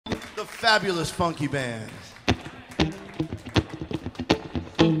fabulous funky band.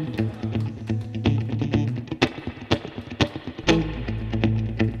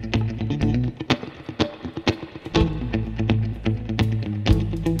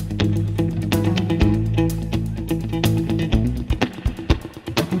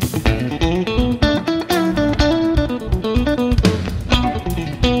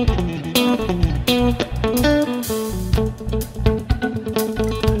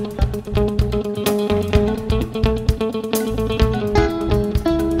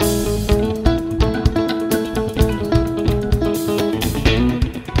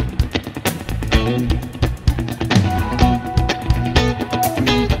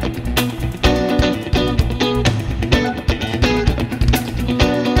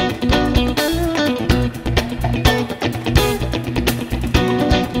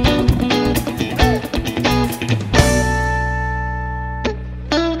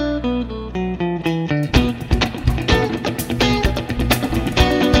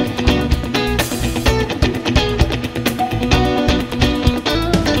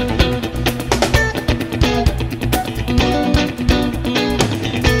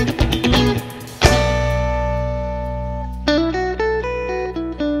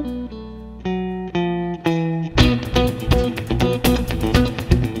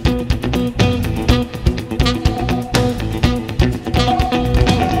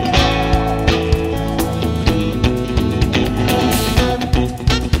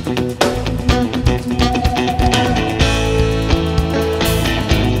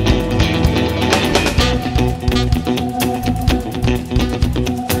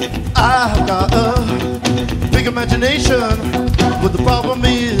 But the problem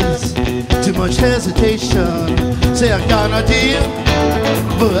is too much hesitation. Say I got an idea,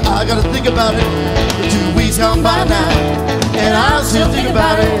 but I gotta think about it. 2 weeks gone by now, and I still think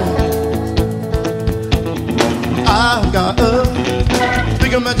about it. I've got a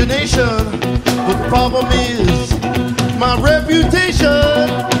big imagination, but the problem is my reputation.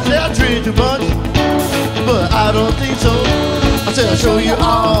 Say I drink too much, but I don't think so. I said I'll show you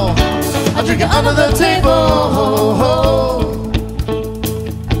all. I drink it under the table.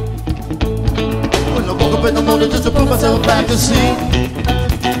 When I woke up in the morning just to put myself back to sleep,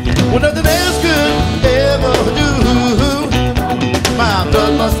 when nothing else could ever do, my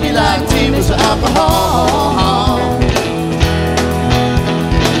blood must be like tea with alcohol.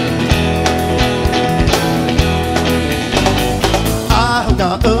 I've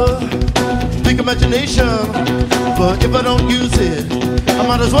got a big imagination, but if I don't use it, I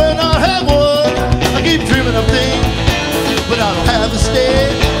might as well not have one. I keep dreaming of things, but I don't have a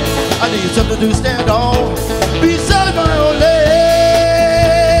stand. I need something to stand on beside my own leg.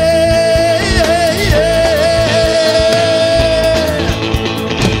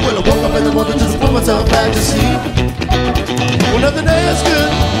 Well, I woke up in the morning just to put myself back to sleep, when nothing else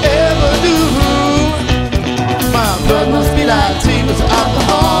could ever do. My blood must be like tea with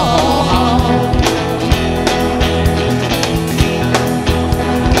alcohol.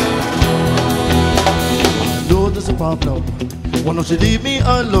 There's a problem. Why don't you leave me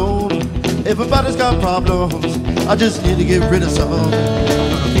alone? Everybody's got problems. I just need to get rid of some. I'm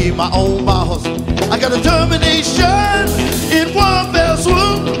gonna be my own boss. I got determination in one fell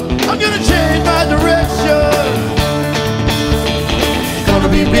swoop. I'm gonna change my direction. Gonna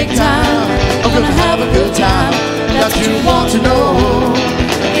be big time. I'm gonna have a good time. That you want to know.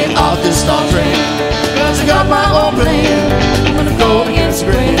 Get off this Star Trek, 'cause I got my own plane. I'm gonna go against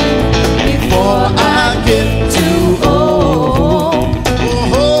the grain before I get too old.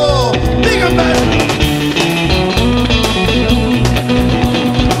 Oh, bigger man.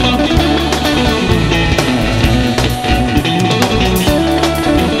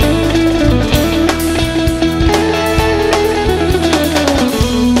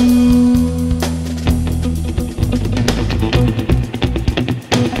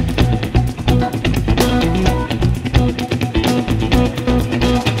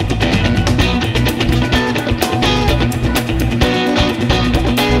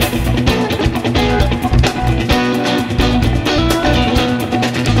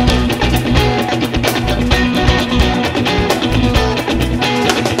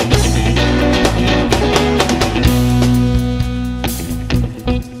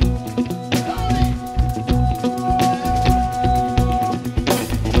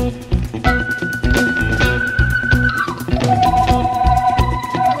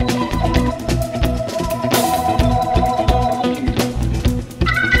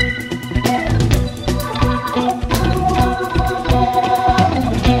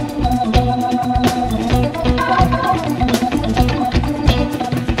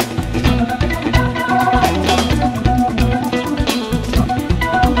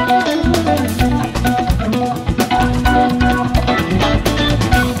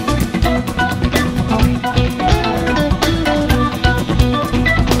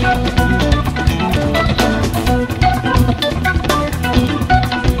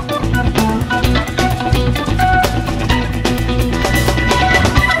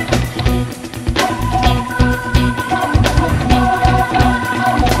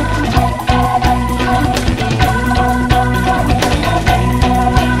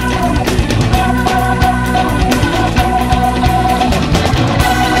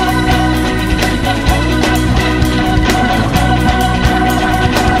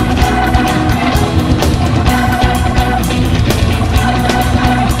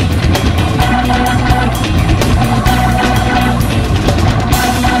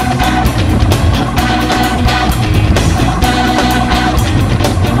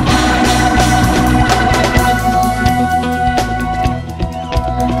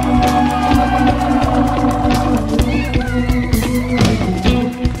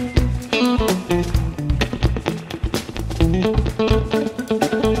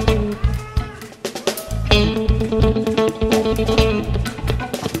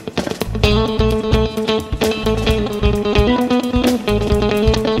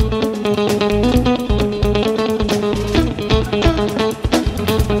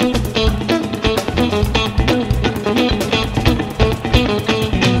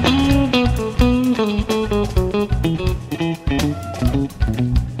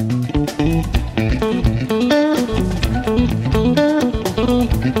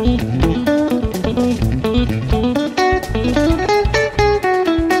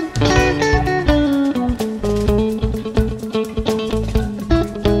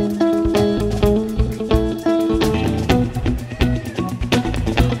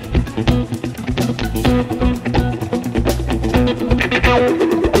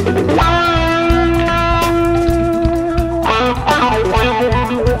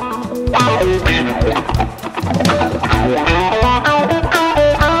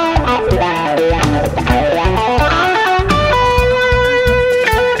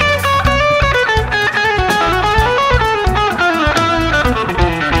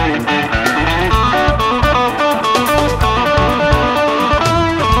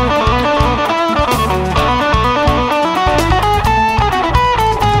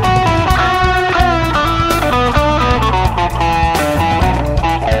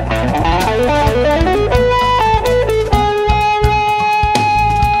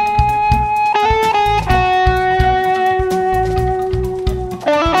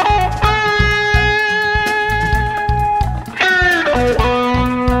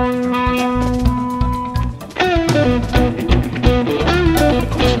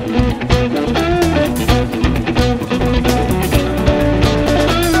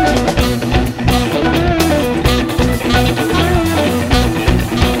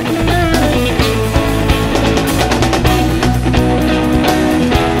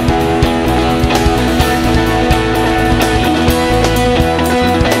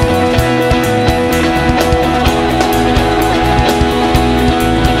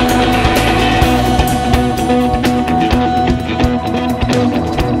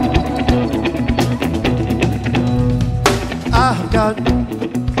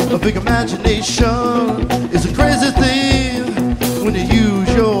 big imagination.